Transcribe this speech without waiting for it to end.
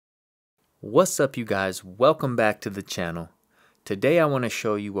What's up, you guys? Welcome back to the channel. Today I want to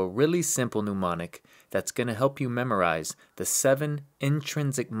show you a really simple mnemonic that's going to help you memorize the 7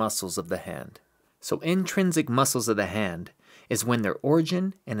 intrinsic muscles of the hand. So intrinsic muscles of the hand is when their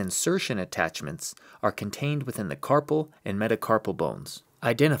origin and insertion attachments are contained within the carpal and metacarpal bones,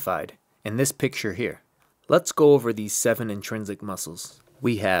 identified in this picture here. Let's go over these 7 intrinsic muscles.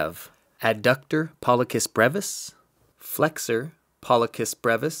 We have adductor pollicis brevis, flexor pollicis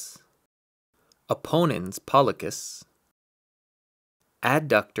brevis, opponens pollicis,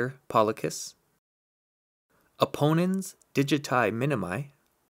 adductor pollicis, opponens digiti minimi,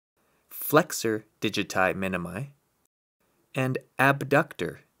 flexor digiti minimi, and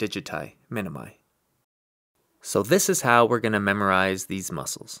abductor digiti minimi. So this is how we're going to memorize these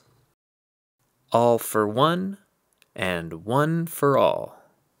muscles. All for one and one for all.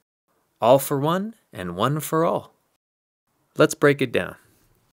 All for one and one for all. Let's break it down.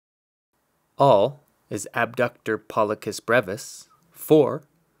 All is abductor pollicis brevis. 4,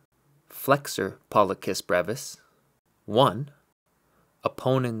 flexor pollicis brevis. 1,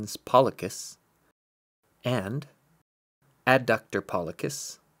 opponens pollicis. And adductor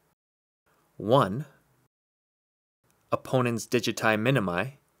pollicis. 1, opponens digiti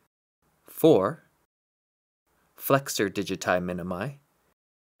minimi. 4, flexor digiti minimi.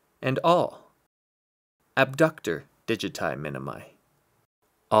 And all, abductor digiti minimi.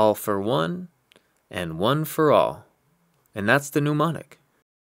 All for one and one for all. And that's the mnemonic.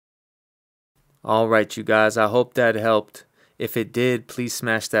 Alright, you guys, I hope that helped. If it did, please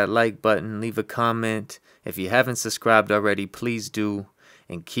smash that like button, leave a comment. If you haven't subscribed already, please do.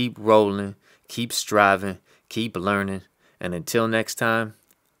 And keep rolling, keep striving, keep learning. And until next time,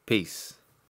 peace.